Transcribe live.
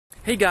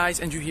Hey guys,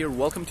 Andrew here.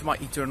 Welcome to my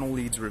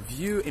Eternaleads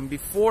review. And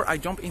before I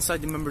jump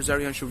inside the members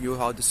area and show you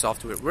how the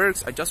software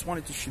works, I just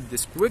wanted to shoot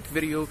this quick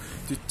video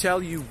to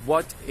tell you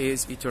what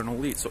is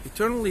Eternaleads. So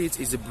Eternaleads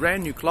is a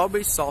brand new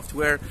cloud-based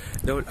software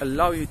that will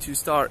allow you to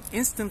start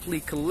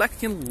instantly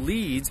collecting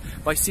leads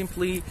by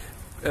simply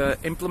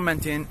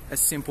implementing a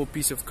simple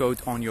piece of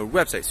code on your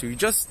website. So you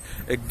just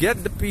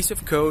get the piece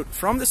of code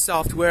from the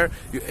software,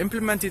 you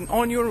implement it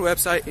on your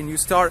website, and you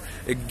start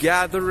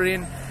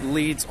gathering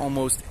leads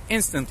almost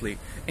instantly.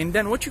 And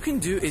then what you can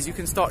do is you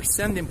can start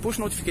sending push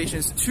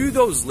notifications to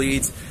those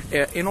leads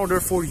in order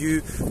for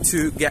you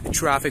to get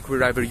traffic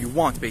wherever you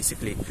want,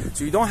 basically.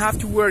 So you don't have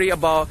to worry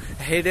about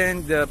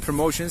hitting the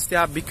promotions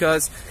tab,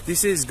 because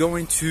this is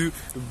going to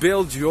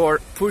build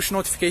your push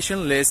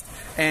notification list,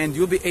 and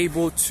you'll be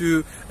able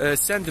to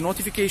send the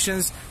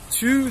notifications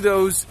to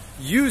those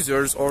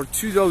users or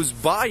to those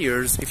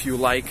buyers, if you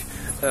like,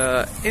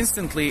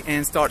 instantly,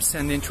 and start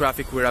sending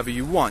traffic wherever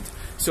you want.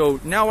 So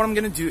now what I'm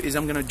going to do is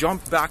I'm going to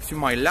jump back to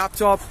my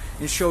laptop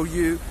and show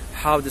you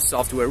how the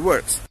software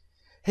works.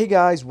 Hey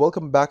guys,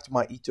 welcome back to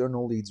my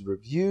Eternaleads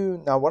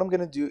review. Now what I'm going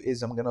to do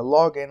is I'm going to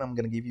log in. I'm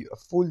going to give you a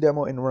full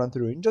demo and run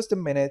through in just a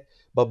minute.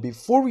 But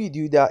before we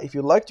do that, if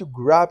you'd like to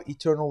grab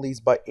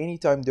Eternaleads by any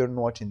time during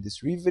watching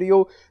this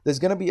video, there's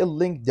going to be a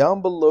link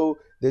down below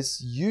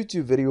this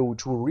YouTube video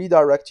which will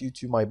redirect you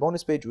to my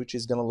bonus page, which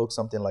is going to look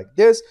something like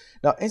this.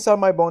 Now inside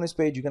my bonus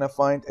page, you're going to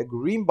find a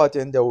green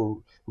button that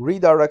will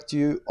redirect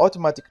you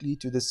automatically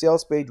to the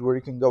sales page, where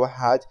you can go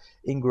ahead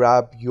and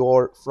grab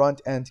your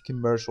front-end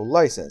commercial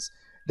license.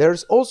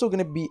 There's also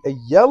going to be a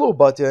yellow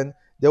button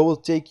that will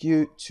take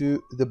you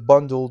to the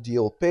bundle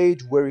deal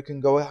page, where you can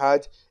go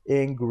ahead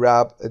and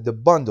grab the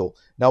bundle.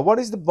 Now, what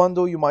is the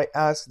bundle, you might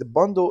ask? The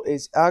bundle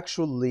is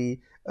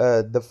actually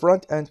the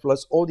front end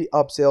plus all the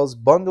upsells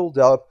bundled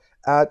up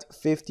at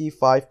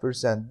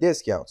 55%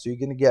 discount. So you're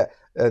going to get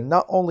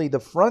not only the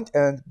front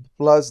end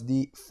plus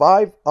the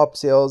 5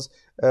 upsells,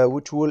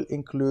 which will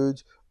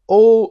include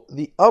all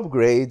the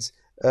upgrades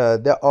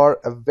that are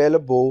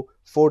available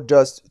for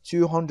just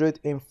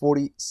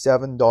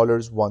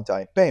 $247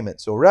 one-time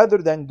payment. So rather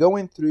than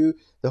going through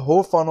the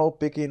whole funnel,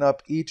 picking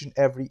up each and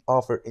every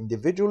offer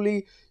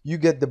individually, you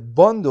get the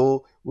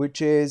bundle,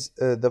 which is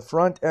the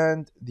front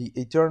end, the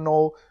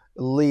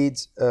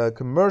Eternaleads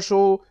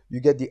commercial,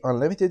 you get the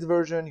unlimited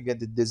version, you get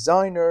the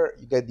designer,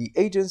 you get the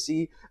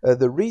agency,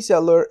 the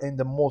reseller, and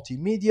the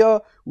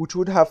multimedia, which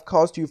would have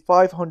cost you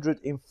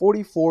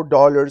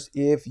 $544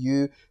 if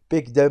you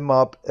pick them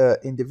up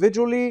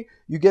individually.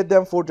 You get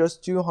them for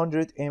just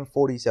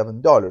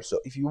 $247. So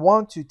if you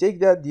want to take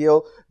that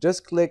deal,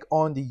 just click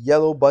on the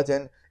yellow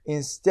button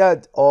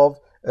instead of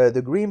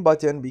the green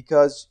button,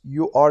 because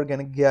you are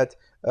gonna get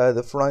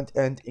the front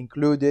end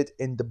included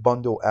in the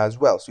bundle as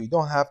well. So you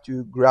don't have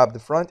to grab the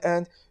front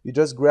end, you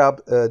just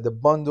grab the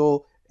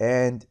bundle,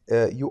 and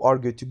you are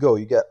good to go.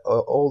 You get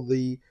all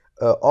the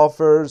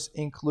offers,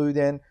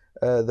 including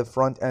the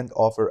front end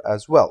offer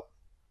as well.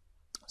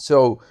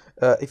 So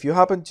if you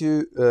happen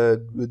to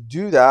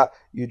do that,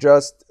 you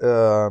just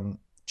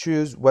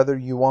choose whether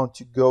you want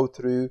to go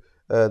through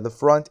the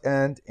front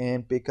end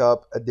and pick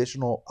up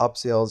additional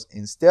upsells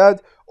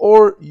instead,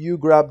 or you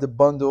grab the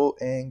bundle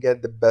and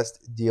get the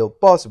best deal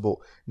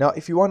possible. Now,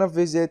 if you want to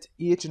visit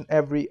each and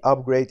every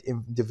upgrade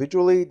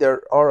individually,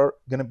 there are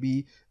going to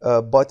be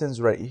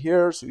buttons right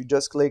here. So you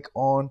just click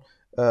on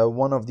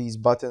one of these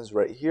buttons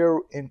right here,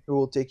 and it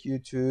will take you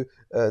to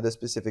the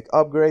specific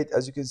upgrade.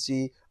 As you can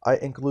see, I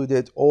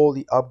included all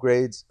the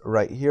upgrades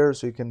right here,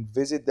 so you can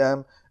visit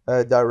them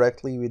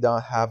directly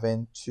without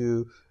having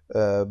to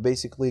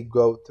basically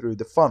go through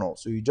the funnel.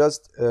 So you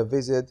just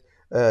visit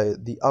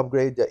the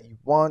upgrade that you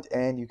want,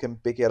 and you can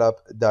pick it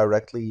up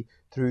directly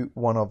through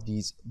one of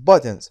these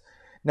buttons.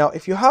 Now,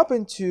 if you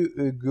happen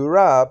to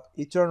grab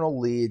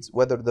Eternaleads,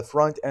 whether the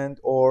front end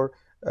or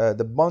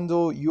the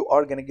bundle, you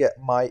are going to get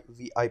my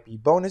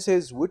VIP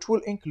bonuses, which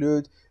will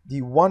include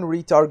the one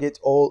retarget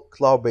all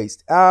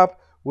cloud-based app,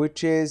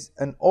 which is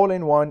an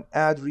all-in-one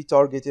ad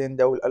retargeting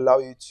that will allow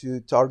you to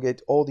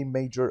target all the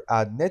major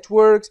ad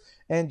networks,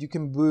 and you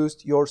can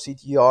boost your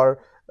CTR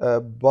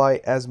by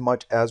as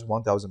much as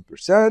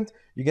 1000%.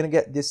 You're going to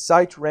get this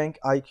Site Rank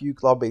IQ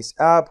cloud-based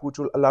app, which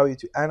will allow you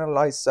to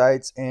analyze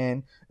sites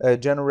and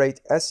generate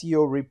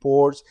SEO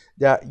reports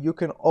that you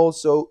can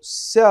also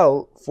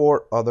sell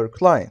for other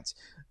clients.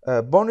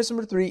 Bonus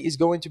number 3 is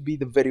going to be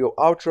the video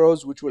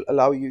outros, which will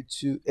allow you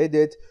to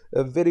edit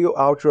video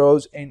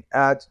outros and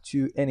add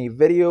to any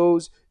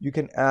videos. You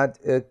can add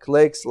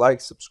clicks,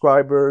 likes,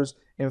 subscribers,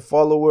 and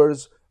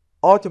followers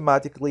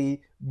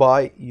automatically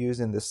by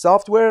using the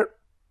software.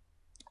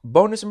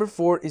 Bonus number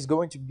 4 is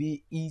going to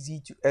be easy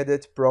to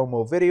edit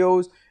promo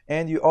videos,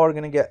 and you are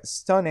going to get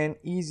stunning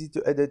easy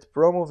to edit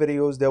promo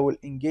videos that will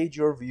engage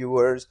your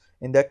viewers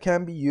and that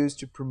can be used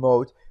to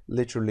promote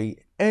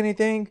literally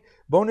anything.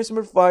 Bonus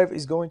number 5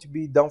 is going to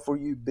be done for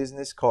you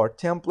business card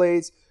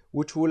templates,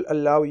 which will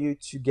allow you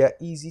to get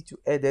easy to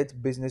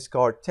edit business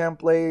card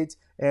templates,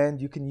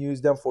 and you can use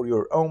them for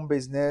your own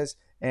business,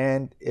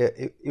 and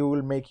it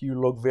will make you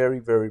look very,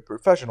 very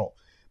professional.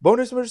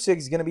 Bonus number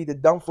 6 is going to be the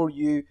done for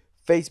you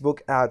Facebook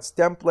ads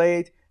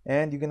template,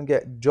 and you're going to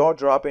get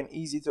jaw-dropping,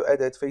 easy to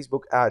edit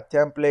Facebook ad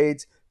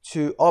templates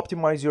to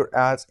optimize your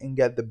ads and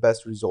get the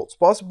best results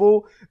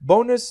possible.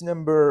 Bonus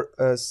number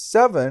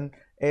 7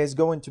 is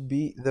going to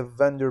be the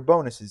vendor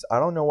bonuses. I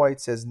don't know why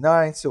it says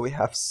 9, so we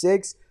have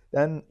 6,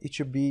 then it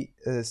should be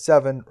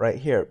 7 right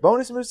here.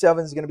 Bonus number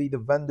 7 is going to be the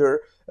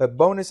vendor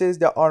bonuses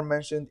that are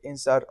mentioned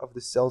inside of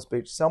the sales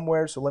page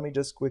somewhere. So let me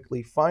just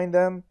quickly find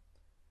them.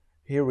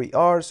 Here we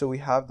are. So we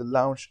have the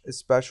launch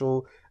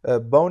special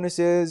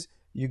bonuses.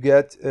 You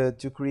get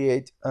to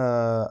create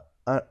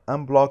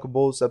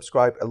unblockable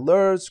subscribe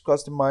alerts,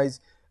 customize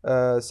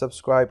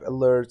subscribe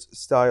alerts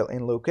style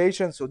and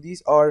location. So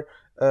these are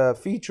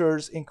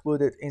features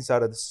included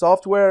inside of the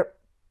software.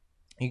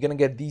 You're gonna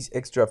get these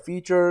extra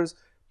features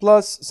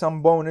plus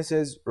some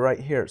bonuses right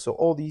here. So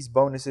all these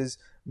bonuses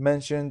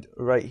mentioned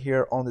right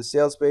here on the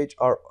sales page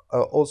are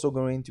also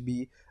going to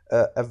be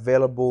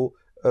available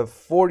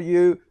for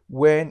you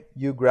when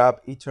you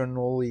grab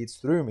Eternaleads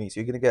through me. So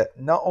you're gonna get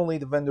not only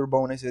the vendor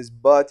bonuses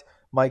but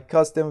my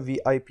custom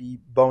VIP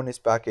bonus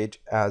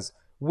package as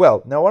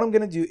well. Now what I'm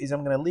gonna do is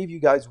I'm gonna leave you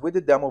guys with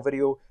the demo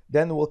video,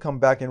 then we'll come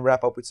back and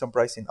wrap up with some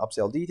pricing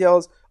upsell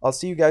details. I'll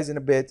see you guys in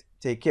a bit.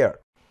 Take care.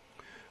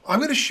 I'm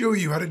going to show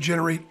you how to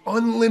generate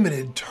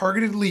unlimited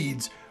targeted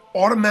leads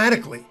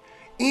automatically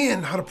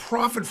and how to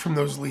profit from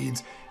those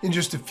leads in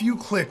just a few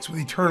clicks with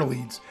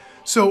Eternaleads.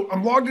 So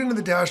I'm logged into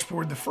the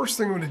dashboard. The first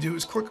thing I'm going to do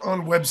is click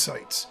on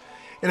websites,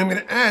 and I'm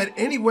going to add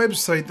any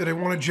website that I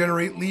want to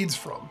generate leads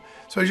from.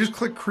 So I just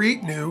click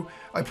create new.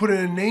 I put in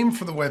a name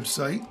for the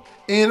website,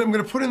 and I'm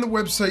going to put in the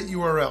website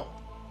URL.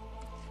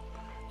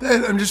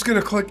 Then I'm just going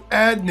to click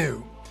add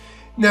new.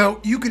 Now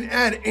you can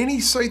add any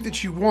site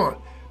that you want.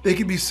 They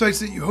could be sites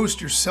that you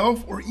host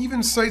yourself or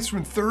even sites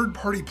from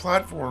third-party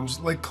platforms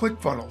like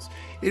ClickFunnels.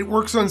 It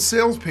works on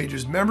sales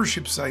pages,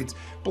 membership sites,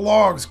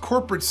 blogs,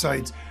 corporate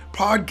sites,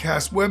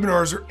 podcasts,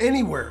 webinars, or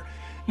anywhere.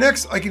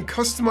 Next, I can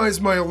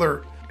customize my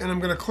alert, and I'm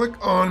going to click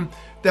on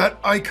that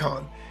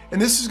icon.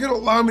 And this is going to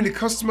allow me to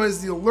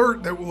customize the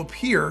alert that will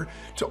appear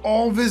to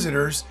all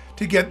visitors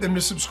to get them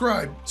to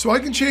subscribe. So I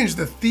can change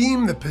the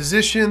theme, the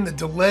position, the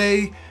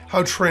delay,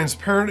 how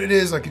transparent it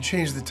is. I can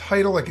change the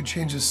title, I can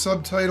change the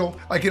subtitle.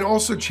 I can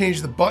also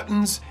change the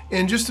buttons.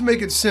 And just to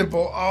make it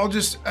simple, I'll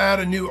just add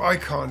a new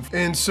icon.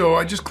 And so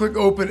I just click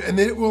open, and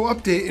then it will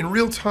update in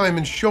real time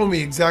and show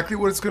me exactly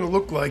what it's going to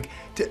look like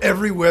to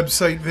every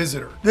website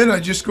visitor. Then I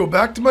just go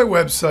back to my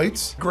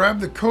websites, grab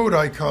the code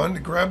icon to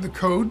grab the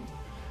code.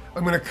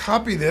 I'm going to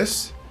copy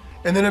this,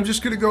 and then I'm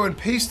just going to go and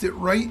paste it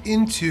right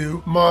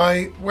into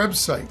my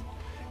website.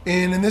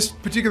 And in this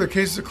particular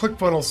case, it's a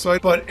ClickFunnels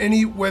site, but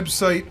any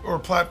website or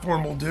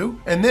platform will do.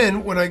 And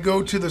then when I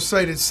go to the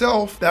site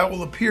itself, that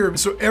will appear.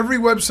 So every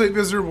website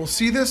visitor will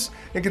see this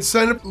and can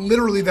sign up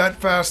literally that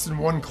fast in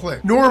one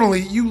click.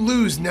 Normally, you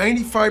lose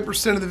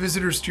 95% of the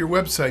visitors to your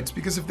websites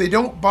because if they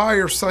don't buy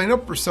or sign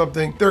up for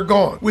something, they're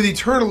gone. With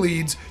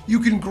Eternaleads, you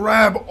can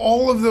grab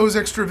all of those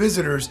extra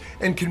visitors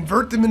and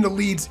convert them into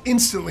leads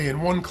instantly in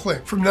one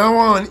click. From now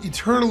on,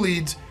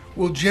 Eternaleads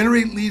will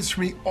generate leads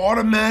for me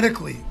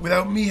automatically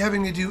without me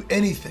having to do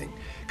anything,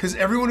 because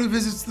everyone who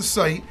visits the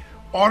site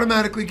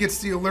automatically gets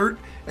the alert,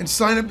 and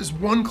sign up is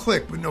one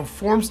click with no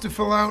forms to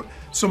fill out,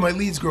 so my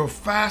leads grow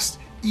fast,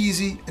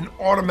 easy, and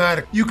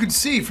automatic. You can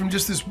see from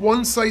just this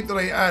one site that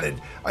I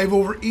added, I have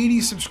over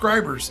 80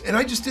 subscribers, and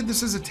I just did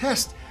this as a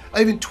test. I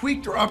haven't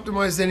tweaked or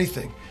optimized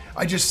anything.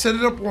 I just set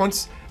it up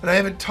once, and I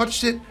haven't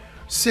touched it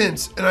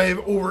since, and I have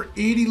over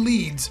 80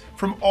 leads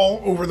from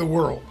all over the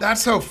world.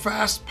 That's how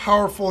fast,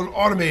 powerful, and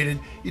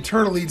automated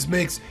Eternaleads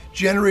makes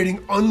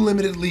generating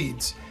unlimited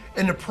leads.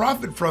 And to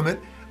profit from it,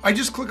 I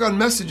just click on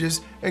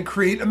messages and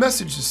create a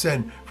message to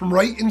send from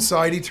right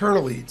inside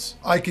Eternaleads.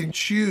 I can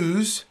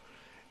choose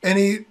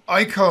any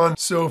icon.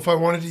 So if I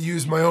wanted to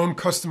use my own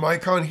custom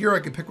icon here, I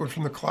could pick one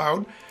from the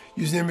cloud,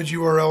 use an image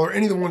URL or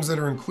any of the ones that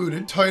are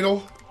included.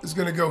 Title is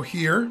going to go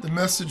here. The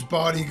message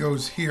body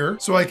goes here.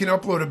 So I can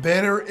upload a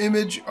banner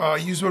image,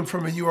 use one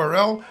from a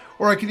URL,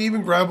 or I can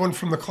even grab one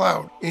from the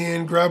cloud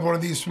and grab one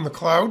of these from the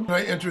cloud. And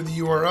I enter the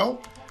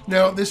URL.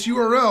 Now this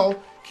URL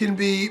can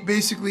be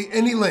basically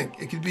any link.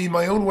 It could be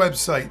my own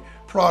website,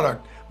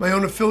 product, my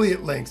own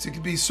affiliate links. It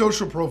could be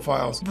social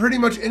profiles, pretty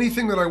much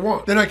anything that I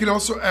want. Then I can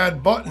also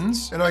add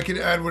buttons, and I can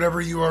add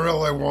whatever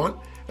URL I want.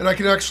 And I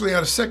can actually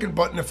add a second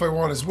button if I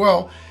want as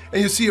well.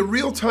 And you'll see a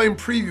real-time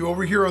preview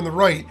over here on the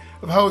right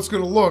of how it's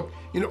going to look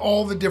in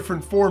all the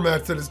different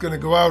formats that it's going to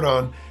go out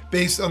on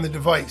based on the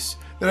device.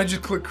 Then I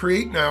just click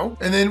create now.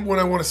 And then when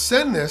I want to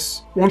send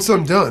this, once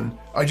I'm done,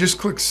 I just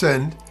click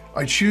send.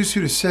 I choose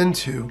who to send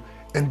to,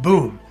 and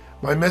boom,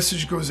 my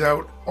message goes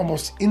out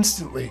almost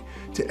instantly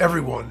to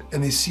everyone,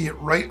 and they see it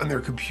right on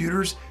their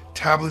computers,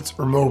 tablets,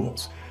 or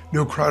mobiles.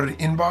 No crowded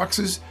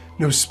inboxes,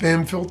 no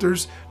spam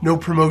filters, no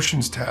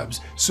promotions tabs,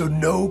 so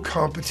no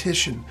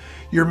competition.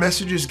 Your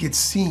messages get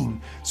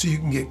seen, so you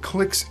can get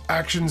clicks,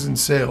 actions, and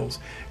sales,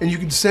 and you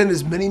can send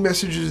as many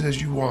messages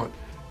as you want.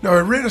 Now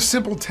I ran a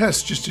simple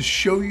test just to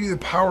show you the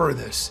power of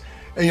this,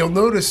 And you'll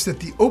notice that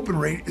the open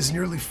rate is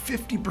nearly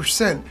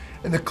 50%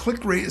 and the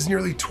click rate is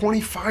nearly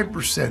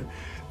 25%.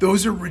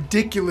 Those are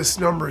ridiculous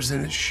numbers,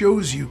 and it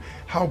shows you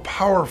how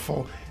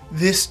powerful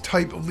this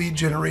type of lead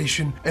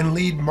generation and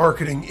lead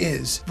marketing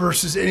is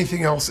versus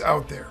anything else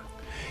out there.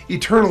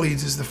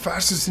 Eternaleads is the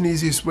fastest and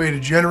easiest way to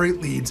generate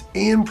leads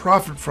and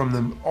profit from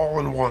them all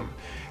in one.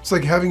 It's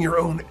like having your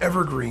own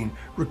evergreen,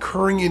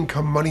 recurring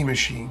income money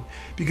machine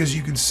because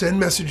you can send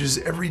messages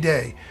every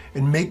day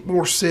and make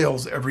more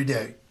sales every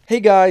day. Hey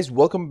guys,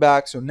 welcome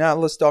back. So now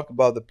let's talk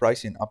about the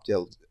pricing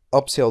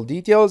upsell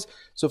details.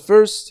 So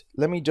first,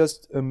 let me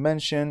just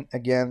mention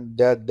again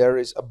that there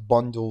is a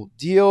bundle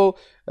deal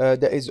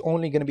that is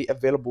only going to be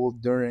available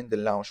during the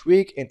launch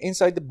week, and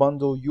inside the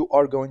bundle you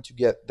are going to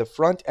get the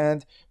front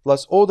end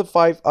plus all the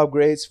 5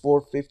 upgrades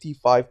for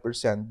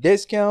 55%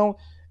 discount,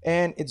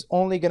 and it's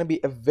only going to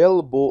be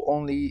available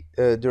only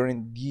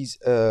during these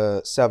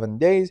 7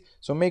 days.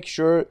 So make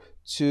sure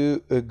to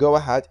go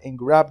ahead and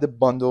grab the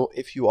bundle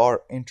if you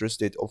are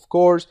interested. Of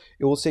course,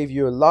 it will save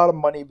you a lot of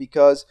money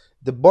because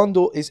the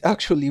bundle is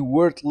actually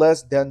worth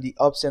less than the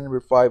upsell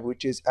number 5,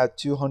 which is at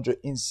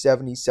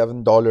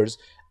 $277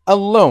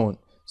 alone.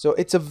 So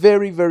it's a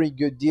very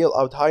good deal.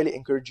 I would highly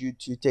encourage you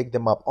to take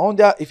them up on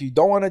that. If you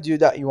don't want to do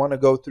that, you want to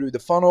go through the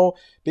funnel,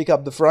 pick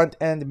up the front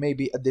end,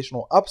 maybe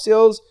additional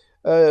upsells,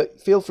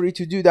 feel free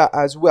to do that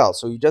as well.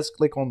 So you just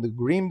click on the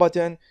green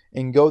button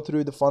and go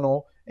through the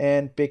funnel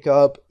and pick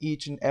up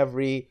each and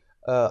every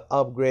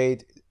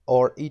upgrade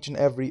or each and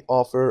every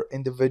offer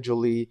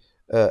individually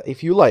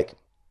if you like.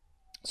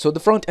 So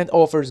the front end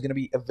offer is going to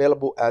be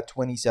available at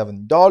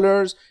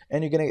 $27,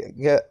 and you're going to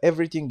get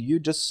everything you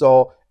just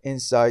saw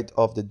inside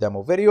of the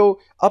demo video.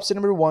 Upsell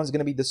number 1 is going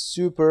to be the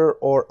super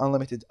or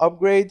unlimited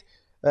upgrade.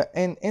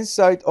 And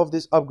inside of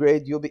this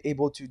upgrade, you'll be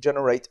able to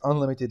generate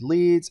unlimited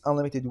leads,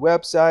 unlimited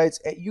websites,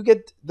 and you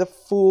get the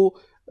full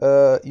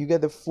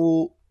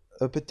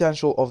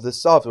potential of the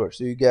software.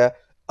 So you get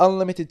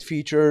unlimited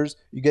features.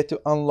 You get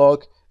to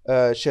unlock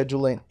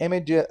scheduling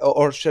images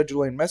or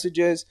scheduling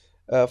messages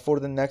for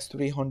the next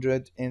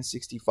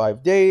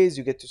 365 days.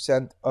 You get to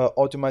send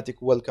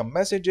automatic welcome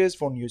messages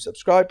for new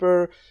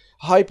subscriber,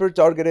 hyper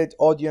targeted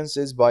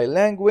audiences by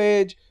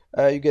language.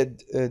 You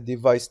get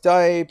device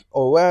type,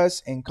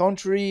 OS and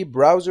country,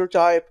 browser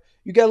type.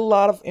 You get a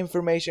lot of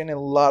information and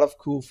a lot of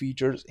cool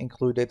features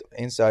included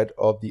inside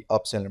of the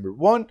upsell number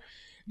 1.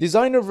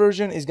 Designer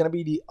version is going to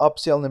be the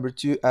upsell number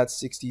 2 at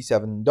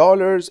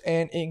 $67,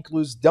 and it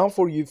includes done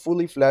for you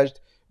fully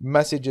fledged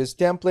messages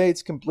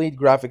templates, complete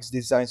graphics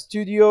design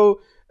studio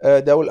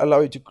that will allow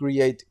you to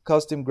create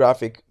custom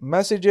graphic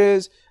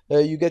messages.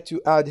 You get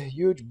to add a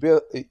huge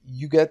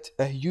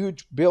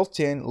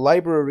built-in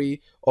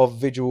library of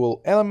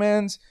visual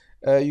elements.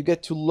 You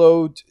get to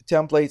load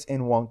templates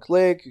in one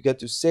click. You get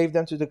to save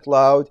them to the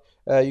cloud.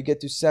 You get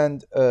to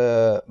send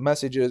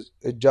messages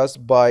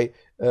just by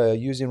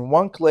using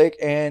one click,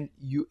 and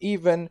you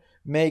even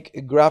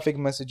make graphic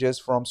messages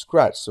from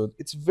scratch. So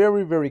it's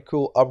very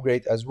cool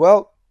upgrade as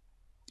well.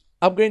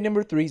 Upgrade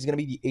number 3 is going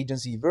to be the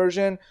agency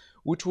version,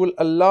 which will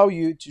allow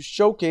you to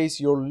showcase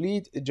your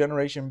lead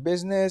generation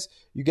business.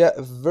 You get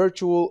a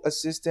virtual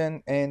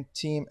assistant and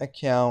team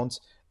accounts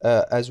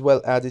as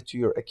well added to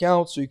your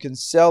account, so you can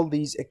sell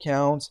these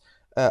accounts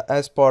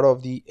as part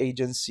of the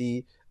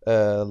agency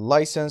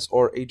license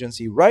or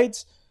agency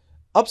rights.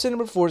 Upsell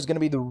number 4 is going to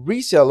be the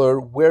reseller,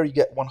 where you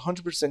get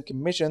 100%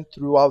 commission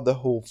throughout the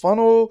whole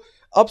funnel.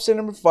 Upsell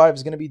number 5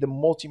 is going to be the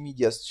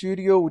multimedia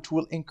studio, which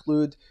will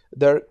include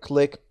their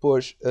click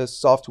push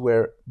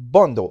software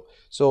bundle.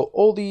 So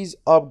all these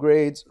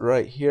upgrades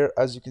right here,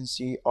 as you can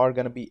see, are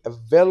going to be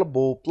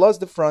available, plus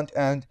the front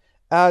end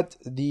at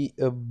the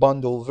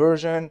bundle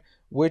version,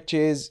 which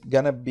is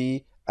going to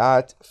be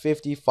at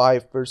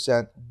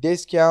 55%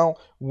 discount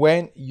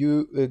when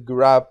you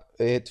grab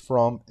it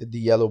from the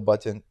yellow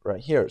button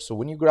right here. So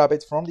when you grab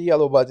it from the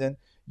yellow button,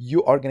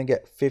 you are going to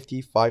get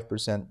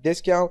 55%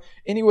 discount.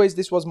 Anyways,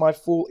 this was my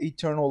full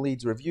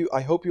Eternaleads review.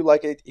 I hope you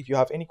like it. If you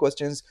have any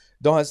questions,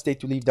 don't hesitate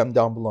to leave them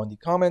down below in the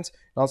comments.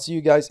 And I'll see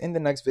you guys in the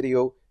next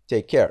video.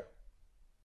 Take care.